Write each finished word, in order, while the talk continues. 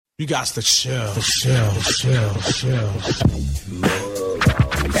You got to chill.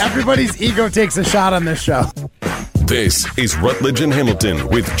 Everybody's ego takes a shot on this show. This is Rutledge and Hamilton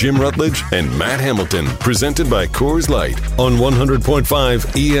with Jim Rutledge and Matt Hamilton, presented by Coors Light on 100.5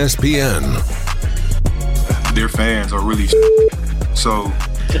 ESPN. Their fans are really so.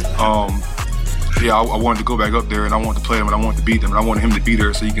 I wanted to go back up there and I wanted to play him and I wanted to beat them and I wanted him to be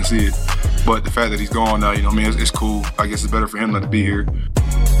there so you can see it. But the fact that he's gone now, it's cool. I guess it's better for him not to be here.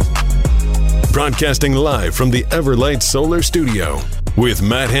 Broadcasting live from the Everlight Solar Studio with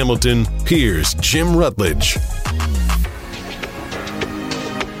Matt Hamilton, here's Jim Rutledge.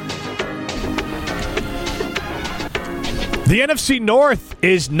 The NFC North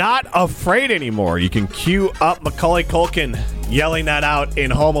is not afraid anymore. You can cue up Macaulay Culkin yelling that out in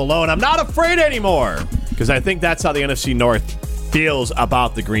Home Alone. I'm not afraid anymore. Because I think that's how the NFC North feels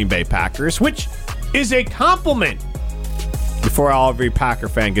about the Green Bay Packers, which is a compliment. Before every Packer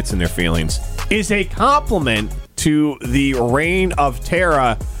fan gets in their feelings, is a compliment to the reign of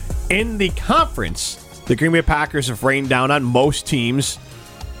terror in the conference. The Green Bay Packers have rained down on most teams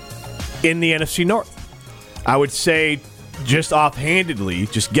in the NFC North. I would say, just offhandedly,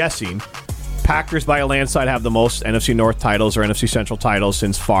 just guessing, Packers by a landslide have the most NFC North titles or NFC Central titles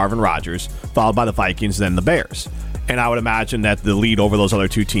since Favre and Rodgers, followed by the Vikings, then the Bears. And I would imagine that the lead over those other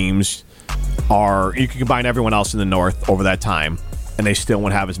two teams are, you can combine everyone else in the North over that time, and they still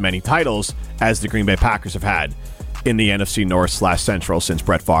won't have as many titles as the Green Bay Packers have had in the NFC North/Central since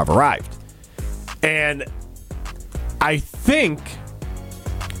Brett Favre arrived. And I think,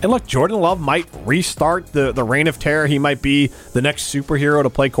 and look, Jordan Love might restart the reign of terror. He might be the next superhero to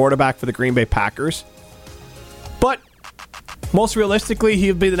play quarterback for the Green Bay Packers. But most realistically,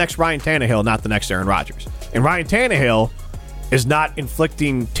 he'll be the next Ryan Tannehill, not the next Aaron Rodgers. And Ryan Tannehill is not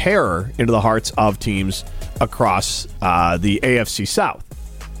inflicting terror into the hearts of teams across the AFC South.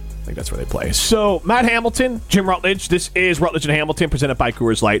 I think that's where they play. So, Matt Hamilton, Jim Rutledge. This is Rutledge and Hamilton, presented by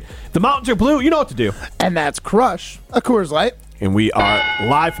Coors Light. The mountains are blue. You know what to do. And that's Crush, a Coors Light. And we are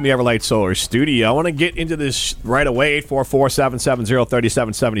live from the Everlight Solar Studio. I want to get into this right away.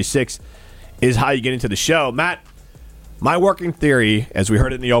 844-770-3776 is how you get into the show. Matt, my working theory, as we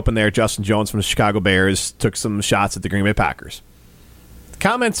heard it in the open there, Justin Jones from the Chicago Bears took some shots at the Green Bay Packers. The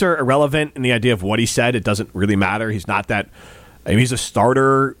comments are irrelevant in the idea of what he said. It doesn't really matter. He's not that... I mean, he's a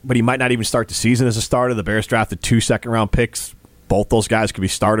starter, but he might not even start the season as a starter. The Bears drafted 2 second-round picks. Both those guys could be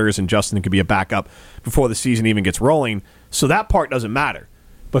starters, and Justin could be a backup before the season even gets rolling. So that part doesn't matter.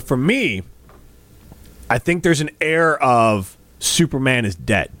 But for me, I think there's an air of Superman is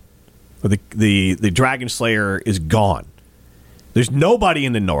dead. Or the Dragon Slayer is gone. There's nobody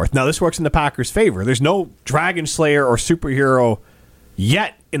in the North. Now, this works in the Packers' favor. There's no Dragon Slayer or superhero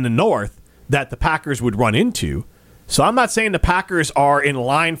yet in the North that the Packers would run into. So I'm not saying the Packers are in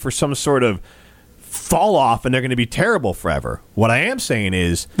line for some sort of fall off and they're going to be terrible forever. What I am saying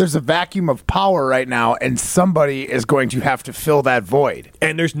is there's a vacuum of power right now, and somebody is going to have to fill that void.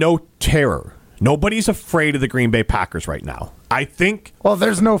 And there's no terror. Nobody's afraid of the Green Bay Packers right now. I think... Well,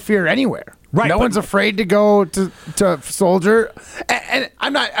 there's no fear anywhere. Right. No one's afraid to go to Soldier. And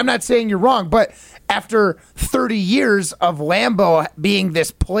I'm not saying you're wrong, but after 30 years of Lambeau being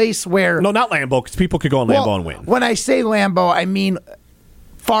this place where... No, not Lambeau, because people could go on Lambeau and win. When I say Lambeau, I mean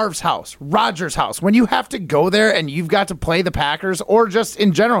Favre's house, Rodgers' house. When you have to go there and you've got to play the Packers, or just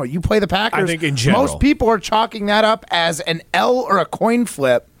in general, you play the Packers. I think in general. Most people are chalking that up as an L or a coin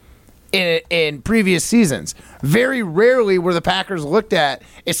flip in previous seasons. Very rarely were the Packers looked at,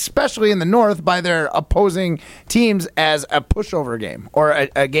 especially in the North, by their opposing teams as a pushover game or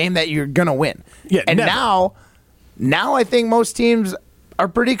a game that you're going to win. Yeah, and never. now I think most teams are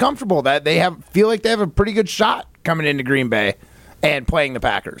pretty comfortable that they feel like they have a pretty good shot coming into Green Bay and playing the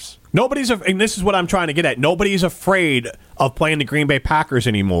Packers. And this is what I'm trying to get at. Nobody's afraid of playing the Green Bay Packers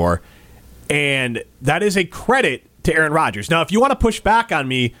anymore, and that is a credit to Aaron Rodgers. Now, if you want to push back on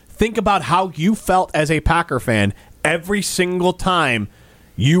me, think about how you felt as a Packer fan every single time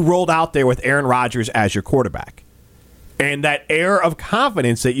you rolled out there with Aaron Rodgers as your quarterback. And that air of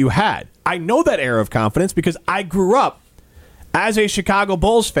confidence that you had. I know that air of confidence because I grew up as a Chicago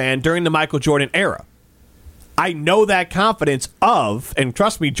Bulls fan during the Michael Jordan era. I know that confidence of, and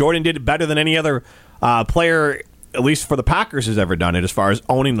trust me, Jordan did it better than any other player, at least for the Packers, has ever done it as far as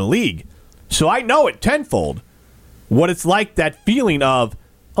owning the league. So I know it tenfold what it's like, that feeling of,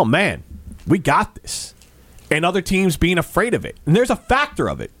 oh man, we got this. And other teams being afraid of it. And there's a factor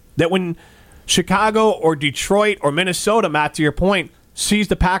of it that when Chicago or Detroit or Minnesota, Matt, to your point, sees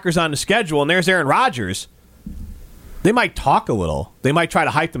the Packers on the schedule and there's Aaron Rodgers, they might talk a little. They might try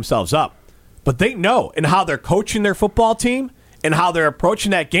to hype themselves up. But they know, and how they're coaching their football team and how they're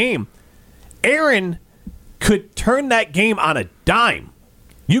approaching that game, Aaron could turn that game on a dime.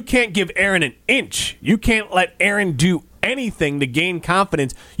 You can't give Aaron an inch. You can't let Aaron do anything to gain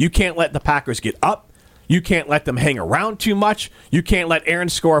confidence. You can't let the Packers get up. You can't let them hang around too much. You can't let Aaron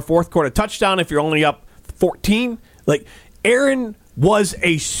score a fourth quarter touchdown if you're only up 14. Like, Aaron was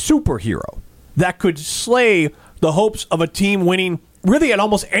a superhero that could slay the hopes of a team winning really at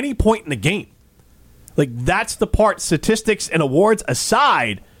almost any point in the game. Like, that's the part, statistics and awards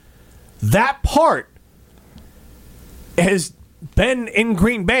aside, that part has been in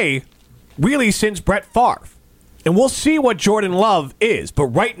Green Bay really since Brett Favre. And we'll see what Jordan Love is. But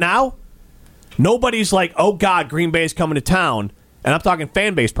right now, nobody's like, oh, God, Green Bay is coming to town. And I'm talking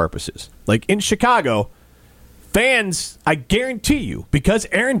fan base purposes. Like, in Chicago, fans, I guarantee you, because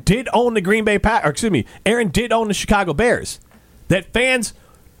Aaron did own the Aaron did own the Chicago Bears, that fans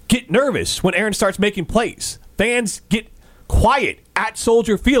get nervous when Aaron starts making plays. Fans get quiet at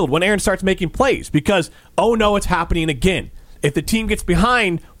Soldier Field when Aaron starts making plays because, oh no, it's happening again. If the team gets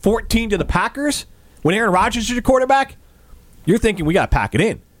behind 14 to the Packers, when Aaron Rodgers is your quarterback, you're thinking we got to pack it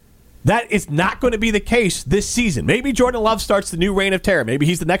in. That is not going to be the case this season. Maybe Jordan Love starts the new reign of terror. Maybe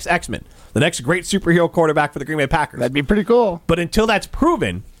he's the next X-Men, the next great superhero quarterback for the Green Bay Packers. That'd be pretty cool. But until that's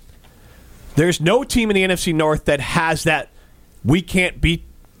proven, there's no team in the NFC North that has that we can't beat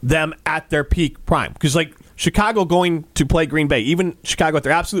them at their peak prime. Because, like, Chicago going to play Green Bay, even Chicago at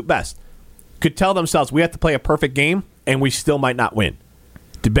their absolute best, could tell themselves we have to play a perfect game and we still might not win,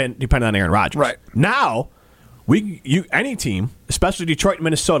 depending on Aaron Rodgers. Right. Now, any team, especially Detroit and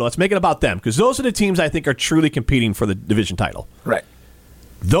Minnesota, let's make it about them, because those are the teams I think are truly competing for the division title. Right.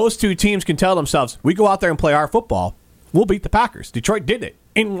 Those two teams can tell themselves, we go out there and play our football, we'll beat the Packers. Detroit did it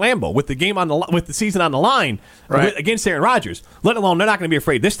in Lambeau with the season on the line against Aaron Rodgers. Let alone they're not going to be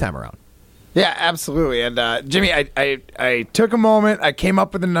afraid this time around. Yeah, absolutely. And Jimmy, I took a moment. I came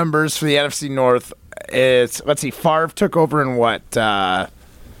up with the numbers for the NFC North. Let's see, Favre took over in what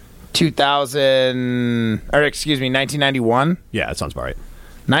 1991. Yeah, that sounds about right.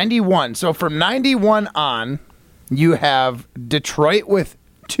 91. So from 91 on, you have Detroit with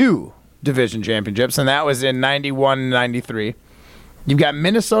 2 division championships, and that was in 91 and 93. You've got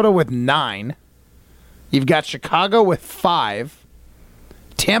Minnesota with 9. You've got Chicago with 5.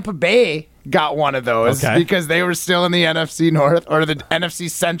 Tampa Bay got one of those because they were still in the NFC North or the NFC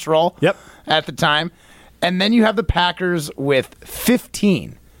Central at the time. And then you have the Packers with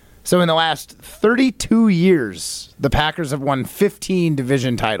 15. So in the last 32 years, the Packers have won 15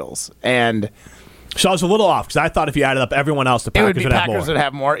 division titles. And so I was a little off because I thought if you added up everyone else, the Packers would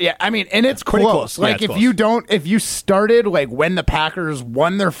have more. Yeah, I mean, and it's close. Yeah, like if you started like when the Packers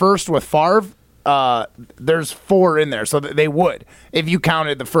won their first with Favre, there's 4 in there, so they would if you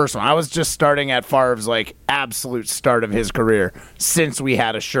counted the first one. I was just starting at Favre's like absolute start of his career since we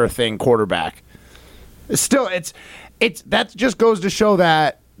had a sure thing quarterback. Still, it's that just goes to show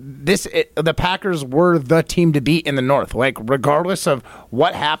that the Packers were the team to beat in the North. Like, regardless of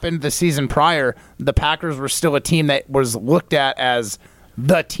what happened the season prior, the Packers were still a team that was looked at as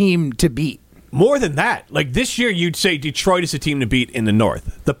the team to beat. More than that, like this year, you'd say Detroit is a team to beat in the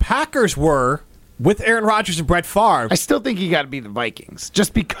North. The Packers were, with Aaron Rodgers and Brett Favre. I still think you got to be the Vikings,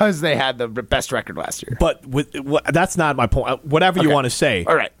 just because they had the best record last year. But that's not my point. Whatever you want to say.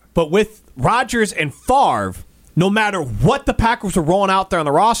 All right. But with Rodgers and Favre, no matter what the Packers were rolling out there on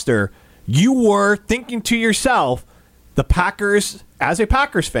the roster, you were thinking to yourself, the Packers, as a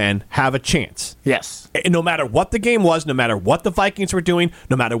Packers fan, have a chance. Yes. And no matter what the game was, no matter what the Vikings were doing,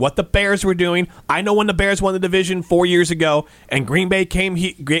 no matter what the Bears were doing. I know when the Bears won the division 4 years ago and Green Bay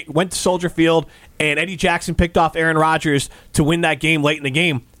went to Soldier Field and Eddie Jackson picked off Aaron Rodgers to win that game late in the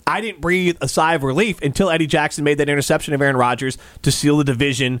game. I didn't breathe a sigh of relief until Eddie Jackson made that interception of Aaron Rodgers to seal the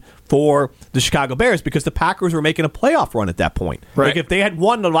division for the Chicago Bears, because the Packers were making a playoff run at that point. Right. Like, if they had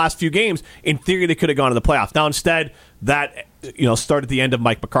won the last few games, in theory they could have gone to the playoffs. Now instead, that started the end of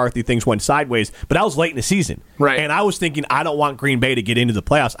Mike McCarthy. Things went sideways, but that was late in the season. Right. And I was thinking, I don't want Green Bay to get into the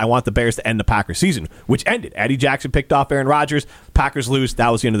playoffs. I want the Bears to end the Packers season, which ended. Eddie Jackson picked off Aaron Rodgers. Packers lose. That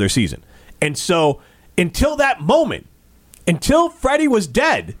was the end of their season. And so until that moment, until Freddie was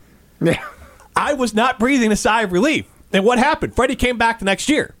dead, I was not breathing a sigh of relief. And what happened? Freddie came back the next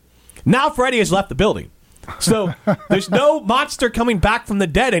year. Now Freddie has left the building. So there's no monster coming back from the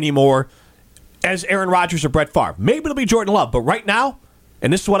dead anymore as Aaron Rodgers or Brett Favre. Maybe it'll be Jordan Love. But right now,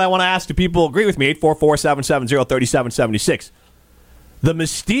 and this is what I want to ask, if people agree with me, 844-770-3776. The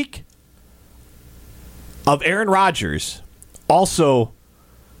mystique of Aaron Rodgers, also,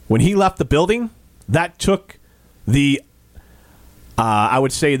 when he left the building, that took the I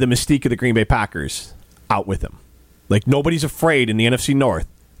would say the mystique of the Green Bay Packers out with him. Like, nobody's afraid in the NFC North.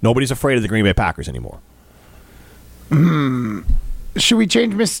 Nobody's afraid of the Green Bay Packers anymore. Should we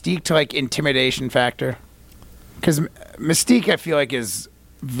change Mystique to, like, intimidation factor? Because Mystique, I feel like, is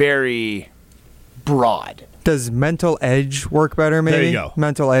very broad. Does mental edge work better, maybe? There you go.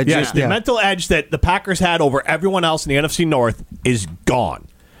 Mental edge. Yes, the mental edge that the Packers had over everyone else in the NFC North is gone.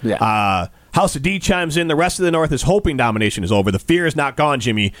 Yeah. House of D chimes in. The rest of the North is hoping domination is over. The fear is not gone,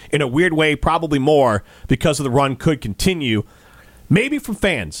 Jimmy. In a weird way, probably more because of the run could continue. Maybe from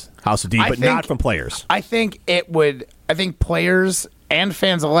fans, House of D, but not from players. I think players and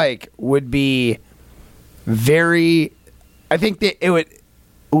fans alike would be very. I think that it would.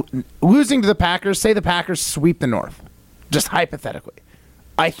 Losing to the Packers, say the Packers sweep the North, just hypothetically.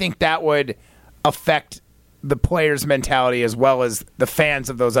 I think that would affect the players' mentality as well as the fans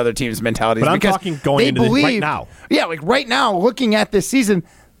of those other teams' mentalities. But I'm talking going into this right now. Yeah, like right now, looking at this season,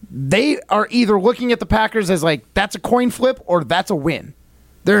 they are either looking at the Packers as like, that's a coin flip or that's a win.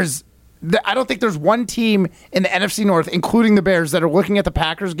 I don't think there's one team in the NFC North, including the Bears, that are looking at the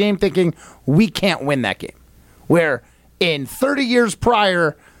Packers game thinking, we can't win that game. Where in 30 years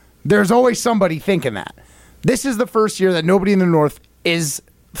prior, there's always somebody thinking that. This is the first year that nobody in the North is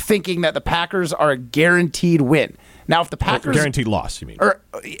thinking that the Packers are a guaranteed win. Now, if the Packers... guaranteed loss, you mean?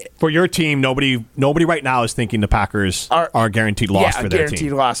 For your team, nobody right now is thinking the Packers are a guaranteed loss for their team. Yeah, a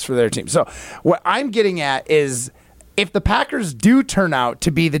guaranteed loss for their team. So what I'm getting at is if the Packers do turn out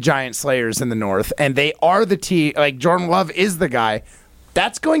to be the giant slayers in the North and they are the team, like Jordan Love is the guy,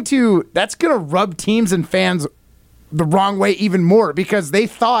 that's going to rub teams and fans the wrong way even more because they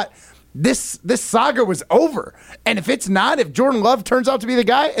thought this saga was over. And if it's not, if Jordan Love turns out to be the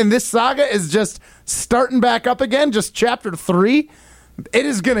guy and this saga is just starting back up again, just chapter 3, it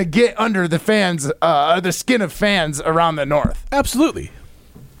is going to get under the fans, the skin of fans around the North. Absolutely.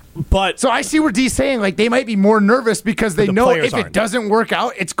 But so I see what D's saying. Like they might be more nervous because they know if it doesn't work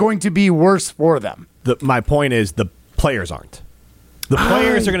out, it's going to be worse for them. My point is the players aren't. The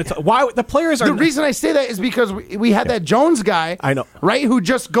players are going to. Why the players are? The reason I say that is because we had that Jones guy, I know, right, who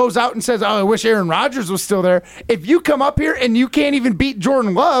just goes out and says, "Oh, I wish Aaron Rodgers was still there." If you come up here and you can't even beat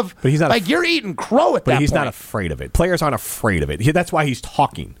Jordan Love, but he's not like you're eating crow at that point. But he's not afraid of it. Players aren't afraid of it. That's why he's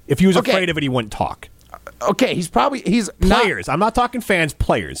talking. If he was afraid of it, he wouldn't talk. Okay, he's players. I'm not talking fans.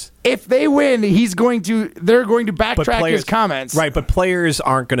 Players. If they win, they're going to backtrack his comments. Right, but players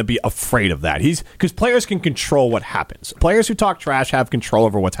aren't going to be afraid of that. Because players can control what happens. Players who talk trash have control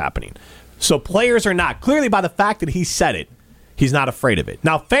over what's happening. So players are not. Clearly, by the fact that he said it, he's not afraid of it.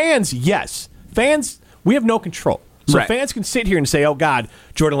 Now, fans, yes. Fans, we have no control. So fans can sit here and say, "Oh God,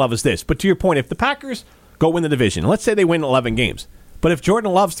 Jordan Love is this." But to your point, if the Packers go win the division, let's say they win 11 games. But if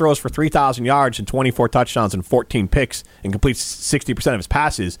Jordan Love throws for 3,000 yards and 24 touchdowns and 14 picks and completes 60% of his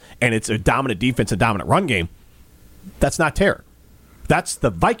passes and it's a dominant defense and dominant run game, that's not terror. That's the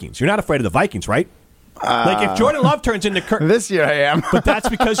Vikings. You're not afraid of the Vikings, right? Like if Jordan Love turns into Kirk... This year I am. But that's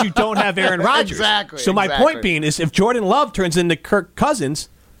because you don't have Aaron Rodgers. Exactly. So my point being is if Jordan Love turns into Kirk Cousins,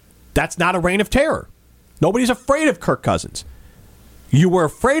 that's not a reign of terror. Nobody's afraid of Kirk Cousins. You were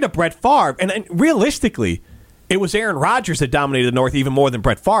afraid of Brett Favre. And realistically... it was Aaron Rodgers that dominated the North even more than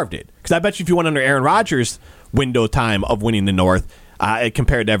Brett Favre did. Because I bet you if you went under Aaron Rodgers' window time of winning the North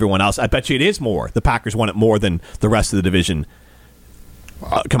compared to everyone else, I bet you it is more. The Packers won it more than the rest of the division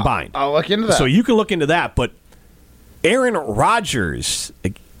combined. I'll look into that. So you can look into that. But Aaron Rodgers,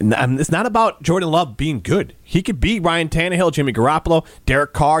 it's not about Jordan Love being good. He could be Ryan Tannehill, Jimmy Garoppolo,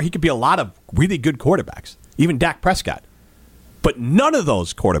 Derek Carr. He could be a lot of really good quarterbacks, even Dak Prescott. But none of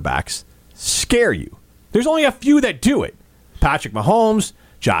those quarterbacks scare you. There's only a few that do it. Patrick Mahomes,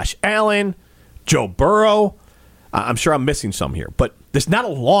 Josh Allen, Joe Burrow. I'm sure I'm missing some here, but there's not a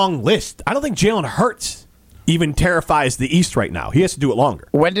long list. I don't think Jalen Hurts even terrifies the East right now. He has to do it longer.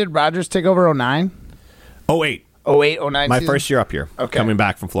 When did Rodgers take over, 09? 08. 08, 09 My season? first year up here, coming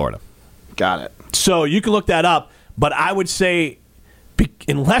back from Florida. Got it. So you can look that up, but I would say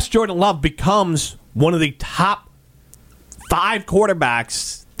unless Jordan Love becomes one of the top 5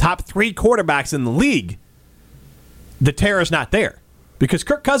 quarterbacks, top 3 quarterbacks in the league, the terror is not there. Because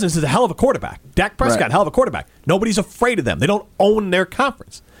Kirk Cousins is a hell of a quarterback. Dak Prescott, hell of a quarterback. Nobody's afraid of them. They don't own their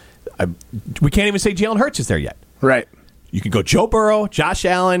conference. We can't even say Jalen Hurts is there yet. Right. You can go Joe Burrow, Josh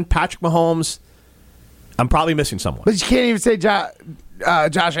Allen, Patrick Mahomes. I'm probably missing someone. But you can't even say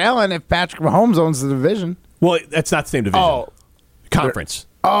Josh Allen if Patrick Mahomes owns the division. Well, that's not the same division. Oh. Conference.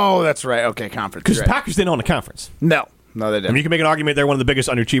 Oh, that's right. Okay, conference. Because the Packers didn't own a conference. No, they didn't. I mean, you can make an argument they're one of the biggest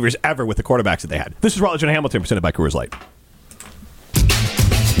underachievers ever with the quarterbacks that they had. This is Rutledge and Hamilton, presented by Coors Light.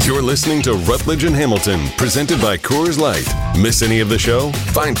 You're listening to Rutledge and Hamilton, presented by Coors Light. Miss any of the show?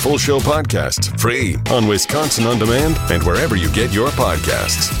 Find full show podcasts free on Wisconsin On Demand and wherever you get your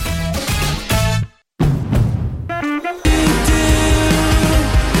podcasts.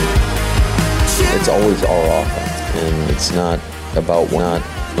 It's always our offense, and it's not about one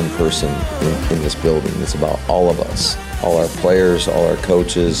person in this building. It's about all of us, all our players, all our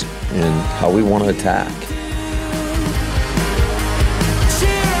coaches, and how we want to attack.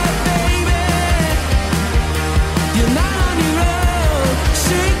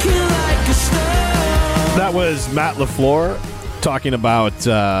 That was Matt LaFleur talking about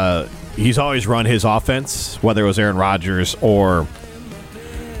he's always run his offense, whether it was Aaron Rodgers or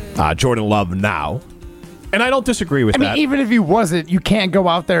Jordan Love now. And I don't disagree with that. I mean, even if he wasn't, you can't go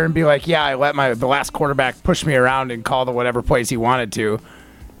out there and be like, yeah, I let the last quarterback push me around and call the whatever plays he wanted to.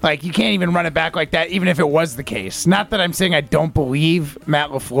 Like, you can't even run it back like that, even if it was the case. Not that I'm saying I don't believe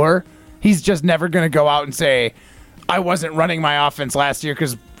Matt LaFleur. He's just never going to go out and say, I wasn't running my offense last year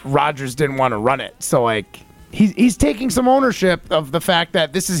because Rodgers didn't want to run it. So, like, he's taking some ownership of the fact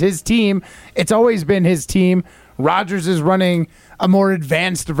that this is his team. It's always been his team. Rodgers is running a more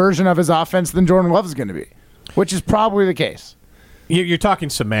advanced version of his offense than Jordan Love is going to be, which is probably the case. You're talking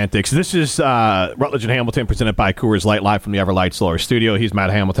semantics. This is Rutledge and Hamilton presented by Coors Light, live from the Everlight Solar Studio. He's Matt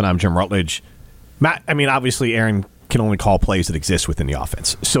Hamilton. I'm Jim Rutledge. Matt, I mean, obviously Aaron can only call plays that exist within the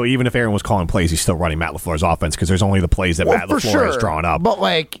offense. So even if Aaron was calling plays, he's still running Matt LaFleur's offense because there's only the plays that Matt LaFleur has drawn up. But,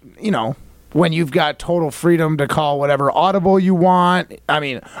 like, you know, when you've got total freedom to call whatever audible you want. I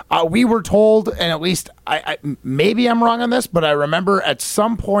mean, we were told, and at least I maybe I'm wrong on this, but I remember at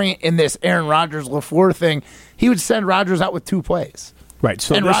some point in this Aaron Rodgers LaFleur thing, he would send Rodgers out with 2 plays. Right.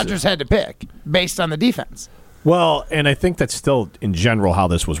 So and Rodgers had to pick based on the defense. Well, and I think that's still, in general, how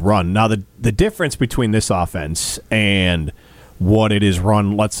this was run. Now, the difference between this offense and what it is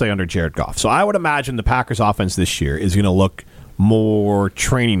run, let's say, under Jared Goff. So I would imagine the Packers' offense this year is going to look more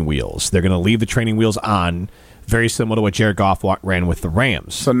training wheels. They're going to leave the training wheels on, very similar to what Jared Goff ran with the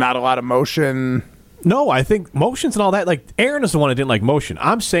Rams. So not a lot of motion. No, I think motions and all that, like, Aaron is the one that didn't like motion.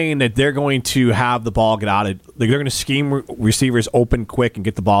 I'm saying that they're going to have the ball get out of, like, they're going to scheme receivers open quick and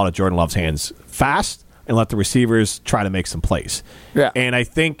get the ball out of Jordan Love's hands fast and let the receivers try to make some plays. Yeah. And I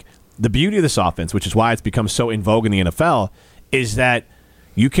think the beauty of this offense, which is why it's become so in vogue in the NFL, is that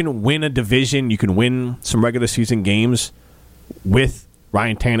you can win a division, you can win some regular season games with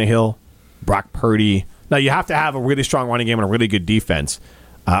Ryan Tannehill, Brock Purdy. Now, you have to have a really strong running game and a really good defense.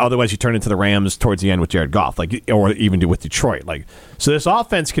 Otherwise, you turn into the Rams towards the end with Jared Goff, like, or even do with Detroit. Like, so this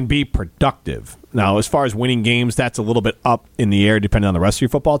offense can be productive. Now, as far as winning games, that's a little bit up in the air depending on the rest of your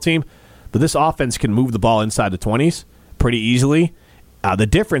football team. But this offense can move the ball inside the 20s pretty easily. The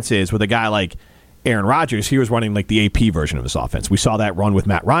difference is with a guy like Aaron Rodgers, he was running like the AP version of this offense. We saw that run with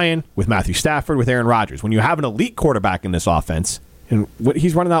Matt Ryan, with Matthew Stafford, with Aaron Rodgers. When you have an elite quarterback in this offense, and what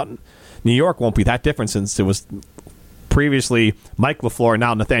he's running out in New York won't be that different since it was previously Mike LaFleur and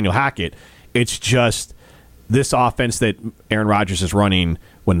now Nathaniel Hackett. It's just this offense that Aaron Rodgers is running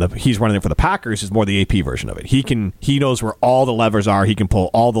when he's running it for the Packers is more the AP version of it. He knows where all the levers are. He can pull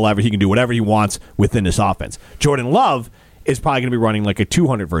all the levers. He can do whatever he wants within this offense. Jordan Love is probably going to be running like a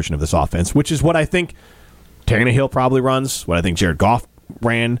 200 version of this offense, which is what I think Tannehill probably runs, what I think Jared Goff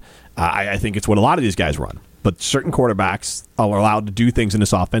ran. I think it's what a lot of these guys run. But certain quarterbacks are allowed to do things in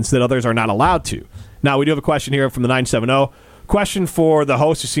this offense that others are not allowed to. Now, we do have a question here from the 970. Question for the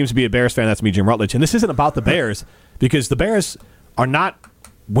host who seems to be a Bears fan. That's me, Jim Rutledge. And this isn't about the Bears because the Bears are not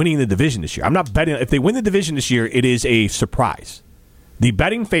winning the division this year. I'm not betting. If they win the division this year, it is a surprise. The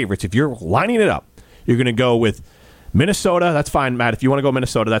betting favorites, if you're lining it up, you're going to go with Minnesota. That's fine, Matt. If you want to go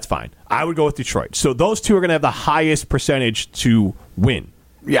Minnesota, that's fine. I would go with Detroit. So those two are going to have the highest percentage to win.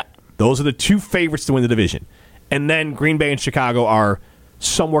 Yeah. Those are the 2 favorites to win the division. And then Green Bay and Chicago are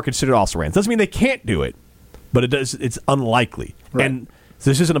somewhere considered also rans. Doesn't mean they can't do it, but it's unlikely. Right. And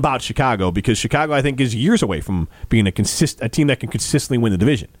this isn't about Chicago because Chicago, I think, is years away from being a team that can consistently win the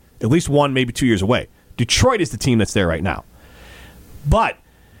division. At least 1, maybe 2 years away. Detroit is the team that's there right now. But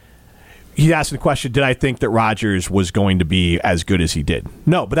he asked the question, did I think that Rodgers was going to be as good as he did?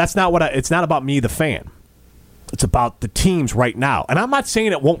 No, but that's not it's not about me, the fan. It's about the teams right now. And I'm not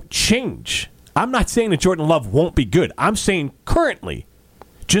saying it won't change. I'm not saying that Jordan Love won't be good. I'm saying currently,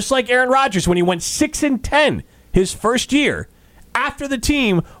 just like Aaron Rodgers when he went 6-10 his first year, after the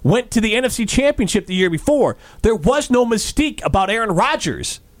team went to the NFC Championship the year before, there was no mystique about Aaron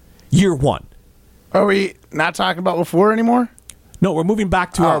Rodgers year 1. Are we not talking about LaFleur anymore? No, we're moving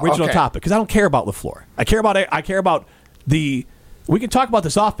back to our original topic because I don't care about LaFleur. I care about we can talk about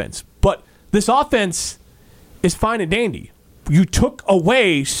this offense, but this offense is fine and dandy. you took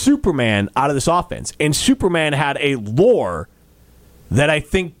away Superman out of this offense, and Superman had a lore that I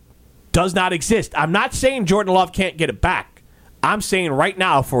think does not exist. I'm not saying Jordan Love can't get it back. I'm saying right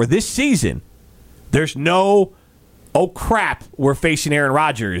now for this season, there's no, oh crap, we're facing Aaron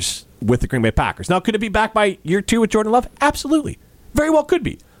Rodgers with the Green Bay Packers. Now, could it be back by year 2 with Jordan Love? Absolutely. Very well could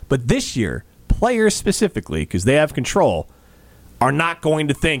be. But this year, players specifically, because they have control, are not going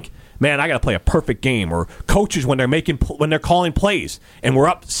to think, man, I got to play a perfect game. Or coaches when they're calling plays and we're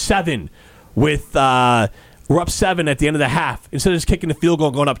up 7 with we're up 7 at the end of the half. Instead of just kicking the field goal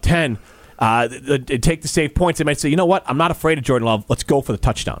and going up 10, take the save points. They might say, you know what? I'm not afraid of Jordan Love. Let's go for the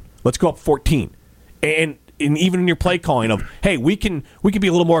touchdown. Let's go up 14. And even in your play calling of, hey, we can be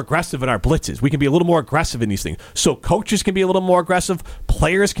a little more aggressive in our blitzes. We can be a little more aggressive in these things. So coaches can be a little more aggressive.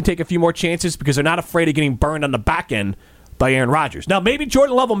 Players can take a few more chances because they're not afraid of getting burned on the back end by Aaron Rodgers. Now, maybe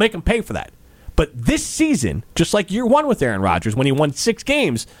Jordan Love will make them pay for that. But this season, just like year 1 with Aaron Rodgers, when he won 6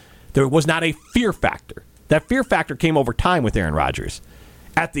 games, there was not a fear factor. That fear factor came over time with Aaron Rodgers.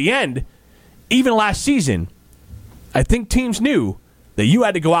 At the end, even last season, I think teams knew that you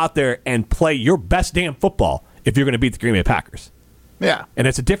had to go out there and play your best damn football if you're going to beat the Green Bay Packers. Yeah. And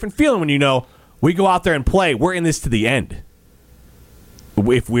it's a different feeling when you know we go out there and play, we're in this to the end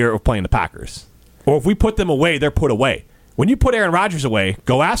if we're playing the Packers. Or if we put them away, they're put away. When you put Aaron Rodgers away,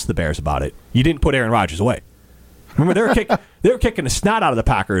 go ask the Bears about it. You didn't put Aaron Rodgers away. Remember, they were kicking the snot out of the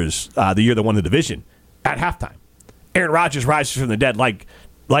Packers the year they won the division at halftime. Aaron Rodgers rises from the dead like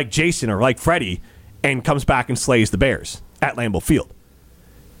Jason or like Freddie and comes back and slays the Bears at Lambeau Field.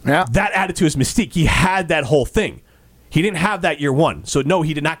 Yeah. That added to his mystique. He had that whole thing. He didn't have that year 1. So, no,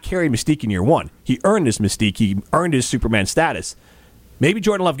 he did not carry mystique in year 1. He earned his mystique. He earned his Superman status. Maybe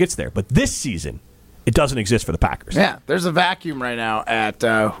Jordan Love gets there. But this season, it doesn't exist for the Packers. Yeah, there's a vacuum right now at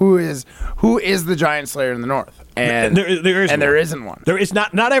who is the Giant Slayer in the North. And there isn't one. There is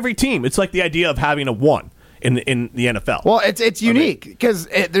not every team. It's like the idea of having a 1 in the NFL. Well, it's unique because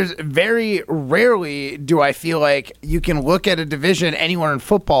there's very rarely do I feel like you can look at a division anywhere in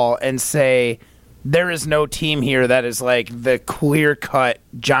football and say there is no team here that is like the clear-cut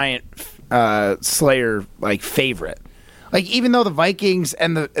Giant Slayer like favorite. Like, even though the Vikings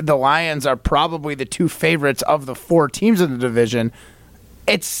and the Lions are probably the 2 favorites of the 4 teams in the division,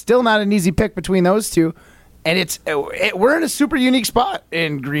 it's still not an easy pick between those 2. And we're in a super unique spot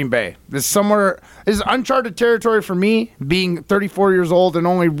in Green Bay. This is uncharted territory for me, being 34 years old and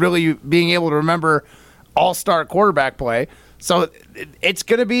only really being able to remember all-star quarterback play. So it's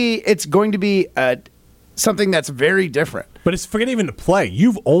going to be something that's very different. But it's forget even to play.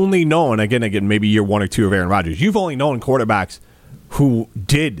 You've only known, again, maybe year 1 or 2 of Aaron Rodgers, you've only known quarterbacks who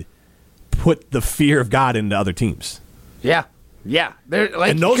did put the fear of God into other teams. Yeah. Yeah.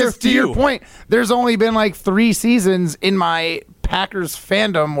 And those are to your point, there's only been like 3 seasons in my Packers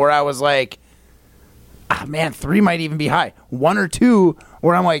fandom where I was like, 3 might even be high. 1 or 2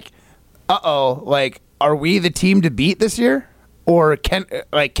 where I'm like, are we the team to beat this year? Or can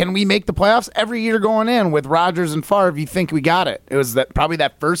we make the playoffs? Every year going in with Rodgers and Favre, you think we got it. It was probably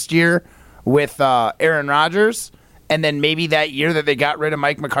that first year with Aaron Rodgers, and then maybe that year that they got rid of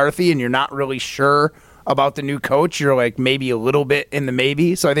Mike McCarthy and you're not really sure about the new coach. You're like maybe a little bit in the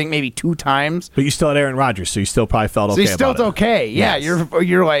maybe. So I think maybe 2 times. But you still had Aaron Rodgers, so you still probably felt okay about it. So you still okay. Yeah, yes.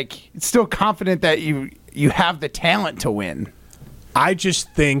 You're like still confident that you have the talent to win. I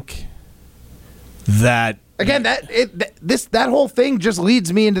just think that again, that whole thing just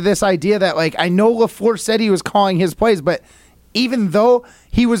leads me into this idea that, like, I know LaFleur said he was calling his plays, but even though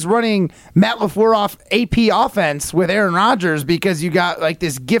he was running Matt LaFleur off AP offense with Aaron Rodgers because you got like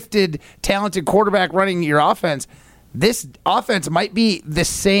this gifted, talented quarterback running your offense, this offense might be the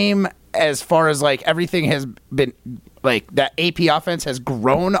same as far as like everything has been, like that AP offense has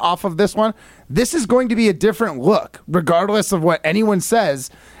grown off of this one. This is going to be a different look, regardless of what anyone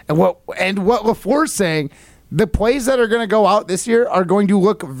says and what LaFleur's saying. The plays that are going to go out this year are going to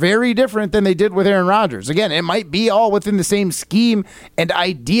look very different than they did with Aaron Rodgers. Again, it might be all within the same scheme and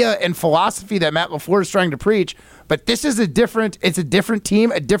idea and philosophy that Matt LaFleur is trying to preach, but this is a different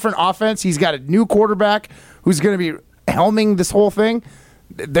team, a different offense. He's got a new quarterback who's going to be helming this whole thing.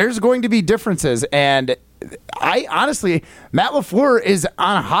 There's going to be differences, and I honestly, Matt LaFleur is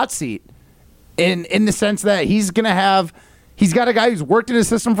on a hot seat in the sense that he's got a guy who's worked in his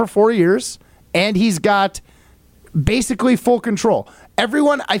system for 4 years, and he's got basically full control.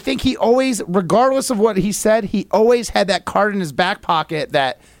 Everyone, I think he always, regardless of what he said, he always had that card in his back pocket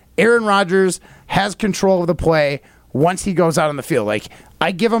that Aaron Rodgers has control of the play once he goes out on the field. Like,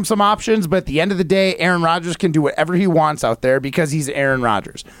 I give him some options, but at the end of the day, Aaron Rodgers can do whatever he wants out there because he's Aaron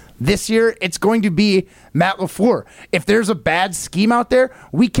Rodgers. This year, it's going to be Matt LaFleur. If there's a bad scheme out there,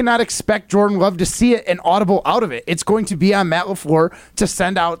 we cannot expect Jordan Love to see it and audible out of it. It's going to be on Matt LaFleur to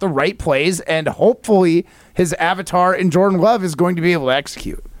send out the right plays, and hopefully his avatar in Jordan Love is going to be able to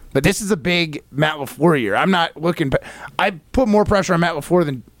execute. But this is a big Matt LaFleur year. I'm not looking – I put more pressure on Matt LaFleur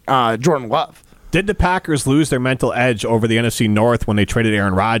than Jordan Love. Did the Packers lose their mental edge over the NFC North when they traded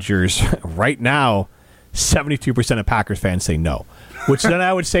Aaron Rodgers? Right now, 72% of Packers fans say no, which then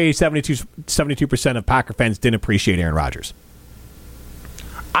I would say 72% of Packer fans didn't appreciate Aaron Rodgers.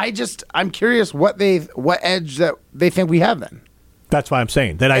 I'm curious what edge that they think we have then. That's why I'm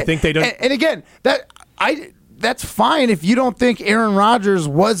saying that I think they don't. And again, that's fine if you don't think Aaron Rodgers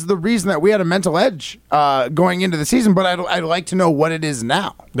was the reason that we had a mental edge going into the season, but I'd like to know what it is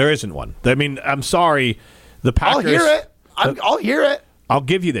now. There isn't one. I mean, I'm sorry. The Packers. I'll hear it. I'll hear it. I'll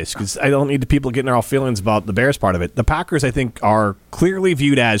give you this because I don't need the people getting their all feelings about the Bears part of it. The Packers, I think, are clearly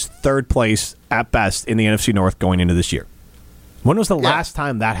viewed as third place at best in the NFC North going into this year. When was the last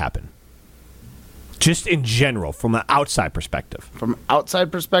time that happened? Just in general, from an outside perspective. From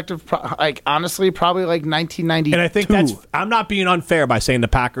outside perspective, honestly, probably like 1992. And I think I'm not being unfair by saying the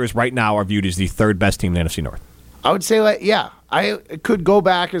Packers right now are viewed as the third best team in the NFC North. I would say, I could go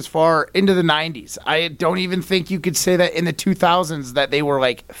back as far into the 90s. I don't even think you could say that in the 2000s that they were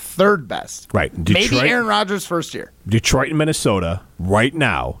like third best. Right. Detroit, maybe Aaron Rodgers' first year. Detroit and Minnesota, right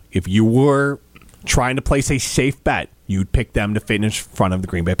now, if you were trying to place a safe bet, you'd pick them to finish in front of the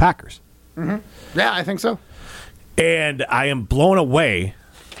Green Bay Packers. Mm-hmm. Yeah, I think so. And I am blown away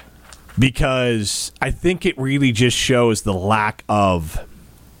because I think it really just shows the lack of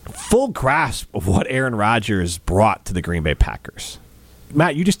full grasp of what Aaron Rodgers brought to the Green Bay Packers.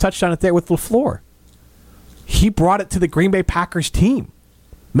 Matt, you just touched on it there with LaFleur. He brought it to the Green Bay Packers team.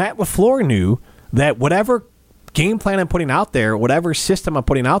 Matt LaFleur knew that whatever game plan I'm putting out there, whatever system I'm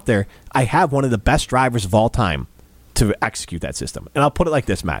putting out there, I have one of the best drivers of all time to execute that system. And I'll put it like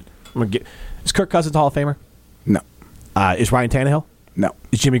this, Matt. Is Kirk Cousins Hall of Famer? No. Is Ryan Tannehill? No.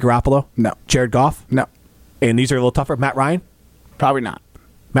 Is Jimmy Garoppolo? No. Jared Goff? No. And these are a little tougher. Matt Ryan? Probably not.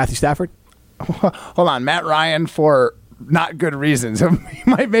 Matthew Stafford? Hold on. Matt Ryan for not good reasons. He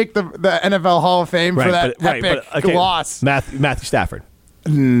might make the NFL Hall of Fame for that epic loss. Matthew Stafford?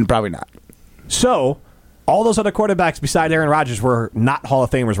 Probably not. So, all those other quarterbacks beside Aaron Rodgers were not Hall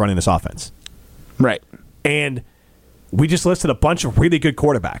of Famers running this offense. Right. And we just listed a bunch of really good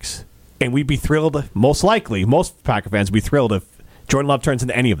quarterbacks. And we'd be thrilled, most likely, most Packer fans would be thrilled if Jordan Love turns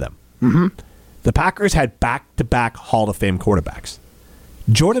into any of them. Mm-hmm. The Packers had back-to-back Hall of Fame quarterbacks.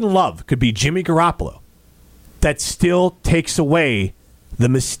 Jordan Love could be Jimmy Garoppolo. That still takes away the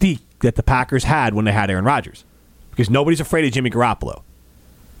mystique that the Packers had when they had Aaron Rodgers. Because nobody's afraid of Jimmy Garoppolo.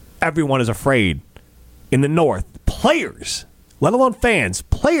 Everyone is afraid in the North. Players, let alone fans,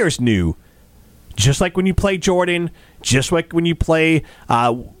 players knew, just like when you play Jordan, just like when you play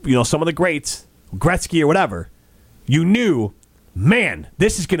some of the greats, Gretzky or whatever, you knew, man,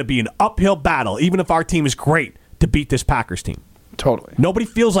 this is going to be an uphill battle, even if our team is great, to beat this Packers team. Totally. Nobody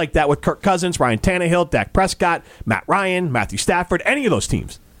feels like that with Kirk Cousins, Ryan Tannehill, Dak Prescott, Matt Ryan, Matthew Stafford, any of those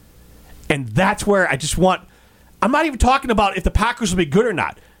teams. And that's where I'm not even talking about if the Packers will be good or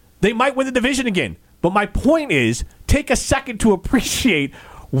not. They might win the division again. But my point is, take a second to appreciate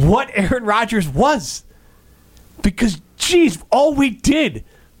what Aaron Rodgers was. Because, geez, all we did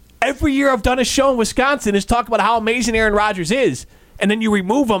every year I've done a show in Wisconsin is talk about how amazing Aaron Rodgers is. And then you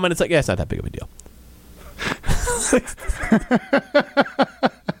remove him, and it's like, yeah, it's not that big of a deal.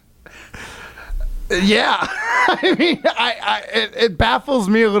 Yeah. I mean, it baffles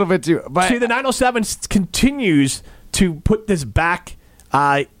me a little bit, too. But see, the 907 continues to put this back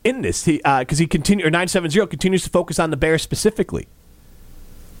in this. Because he 970 continues to focus on the Bears specifically.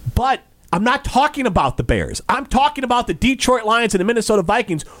 But I'm not talking about the Bears. I'm talking about the Detroit Lions and the Minnesota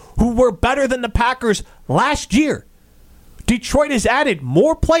Vikings, who were better than the Packers last year. Detroit has added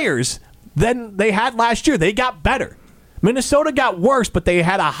more players than they had last year. They got better. Minnesota got worse, but they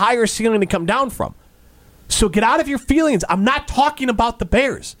had a higher ceiling to come down from. So get out of your feelings. I'm not talking about the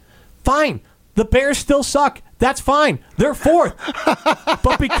Bears. Fine. The Bears still suck. That's fine. They're fourth.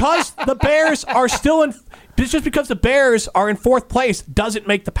 But because the Bears are still in... Just because the Bears are in fourth place doesn't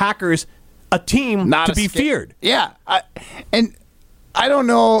make the Packers a team to be feared. Yeah. I don't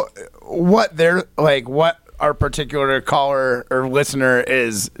know what what our particular caller or listener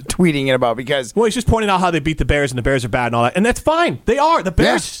is tweeting it about because... Well, he's just pointing out how they beat the Bears and the Bears are bad and all that. And that's fine. They are. The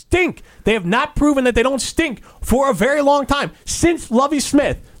Bears stink. They have not proven that they don't stink for a very long time. Since Lovie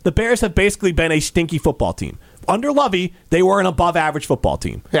Smith, the Bears have basically been a stinky football team. Under Lovey, they were an above-average football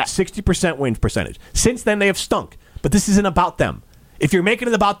team. Yeah. 60% win percentage. Since then, they have stunk. But this isn't about them. If you're making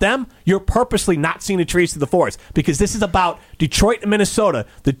it about them, you're purposely not seeing the trees through the forest, because this is about Detroit and Minnesota,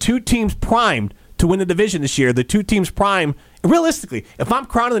 the two teams primed to win the division this year, the two teams primed. Realistically, if I'm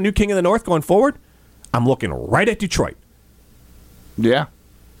crowning the new king of the North going forward, I'm looking right at Detroit. Yeah.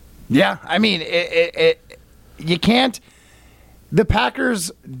 Yeah. I mean, you can't. The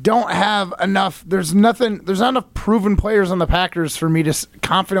Packers don't have enough. There's not enough proven players on the Packers for me to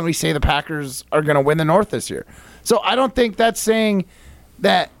confidently say the Packers are going to win the North this year. So I don't think that's saying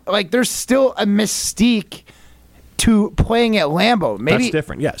that, like, there's still a mystique to playing at Lambeau. Maybe that's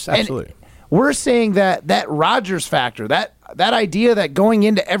different. Yes, absolutely. We're saying that Rodgers factor, that idea that going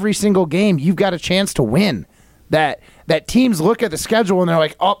into every single game you've got a chance to win. That teams look at the schedule and they're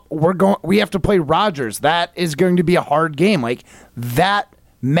like, oh, we have to play Rodgers. That is going to be a hard game. Like, that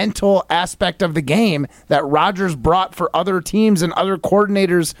mental aspect of the game that Rodgers brought for other teams and other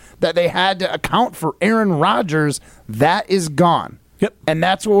coordinators that they had to account for Aaron Rodgers, that is gone. Yep. And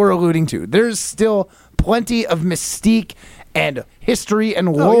that's what we're alluding to. There's still plenty of mystique and history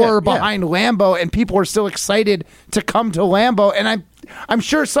and lore behind Lambeau, and people are still excited to come to Lambeau. And I'm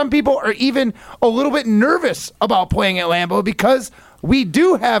sure some people are even a little bit nervous about playing at Lambeau because we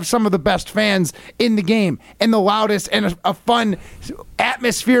do have some of the best fans in the game and the loudest and a fun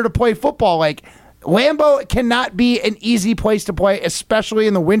atmosphere to play football. Like, Lambeau cannot be an easy place to play, especially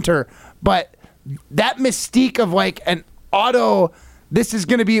in the winter. But that mystique of like an auto, this is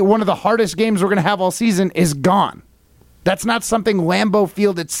going to be one of the hardest games we're going to have all season, is gone. That's not something Lambeau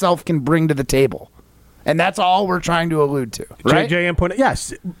Field itself can bring to the table. And that's all we're trying to allude to, right? JJ point.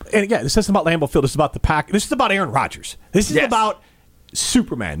 Yes. And again, this isn't about Lambeau Field. This is about the Pack. This is about Aaron Rodgers. This is about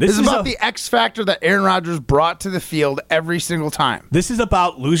Superman. This is about the X factor that Aaron Rodgers brought to the field every single time. This is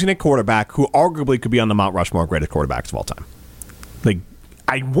about losing a quarterback who arguably could be on the Mount Rushmore greatest quarterbacks of all time. Like,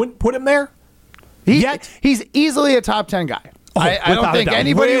 I wouldn't put him there. He's easily a top 10 guy. I don't think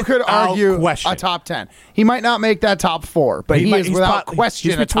anybody could argue a top 10. He might not make that top 4, but he is without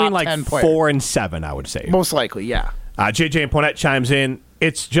question a top 10 player. 4 and 7, I would say. Most likely, yeah. JJ and Ponette chimes in.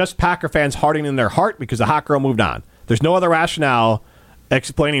 It's just Packer fans hardening their heart because the hot girl moved on. There's no other rationale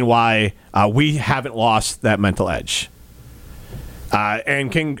explaining why we haven't lost that mental edge. And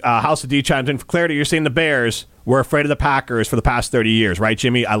King House of D chimes in. For clarity, you're saying the Bears were afraid of the Packers for the past 30 years, right,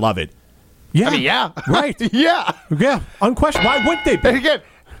 Jimmy? I love it. Yeah. I mean, yeah. Right. Yeah. Unquestioned. Why wouldn't they be? And again,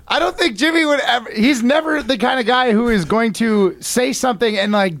 I don't think Jimmy would ever. He's never the kind of guy who is going to say something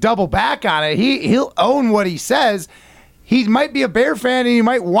and like double back on it. He'll own what he says. He might be a Bear fan and he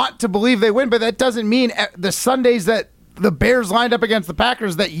might want to believe they win, but that doesn't mean the Sundays that the Bears lined up against the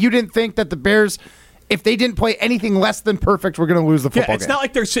Packers that you didn't think that the Bears, if they didn't play anything less than perfect, were going to lose the football game. It's not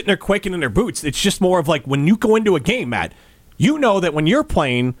like they're sitting there quaking in their boots. It's just more of like when you go into a game, Matt, you know that when you're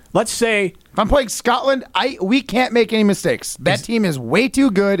playing, let's say, if I'm playing Scotland, we can't make any mistakes. That team is way too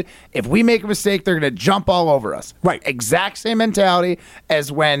good. If we make a mistake, they're going to jump all over us. Right. Exact same mentality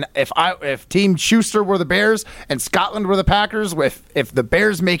as when if Team Schuster were the Bears and Scotland were the Packers. If the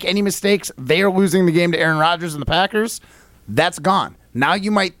Bears make any mistakes, they are losing the game to Aaron Rodgers and the Packers. That's gone. Now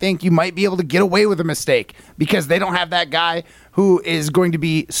you might think you might be able to get away with a mistake because they don't have that guy who is going to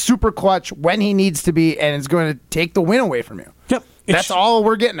be super clutch when he needs to be and is going to take the win away from you. Yep. That's all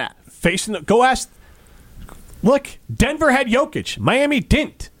we're getting at. Go ask. Look, Denver had Jokic. Miami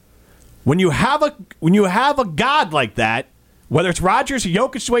didn't. When you have a god like that, whether it's Rodgers or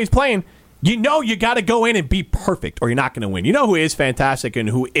Jokic the way he's playing, you know you got to go in and be perfect or you're not going to win. You know who is fantastic and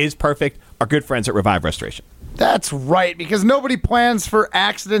who is perfect? Our good friends at Revive Restoration. That's right, because nobody plans for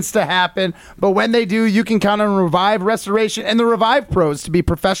accidents to happen, but when they do, you can count on Revive Restoration and the Revive Pros to be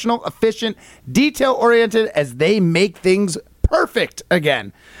professional, efficient, detail-oriented as they make things perfect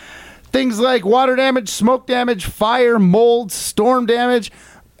again. Things like water damage, smoke damage, fire, mold, storm damage,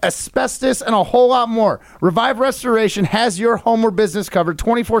 asbestos, and a whole lot more. Revive Restoration has your home or business covered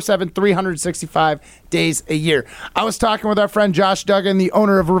 24/7, 365 days a year. I was talking with our friend Josh Duggan, the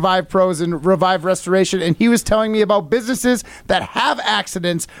owner of Revive Pros and Revive Restoration, and he was telling me about businesses that have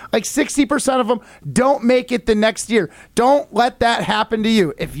accidents. Like 60% of them don't make it the next year. Don't let that happen to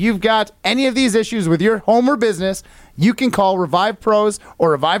you. If you've got any of these issues with your home or business, you can call Revive Pros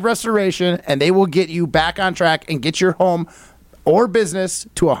or Revive Restoration, and they will get you back on track and get your home or business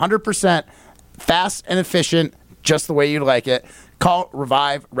to 100% fast and efficient, just the way you'd like it. Call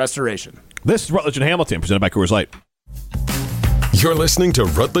Revive Restoration. This is Rutledge and Hamilton, presented by Coors Light. You're listening to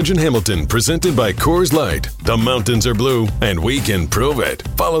Rutledge and Hamilton, presented by Coors Light. The mountains are blue, and we can prove it.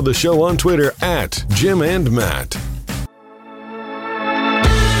 Follow the show on Twitter at Jim and Matt.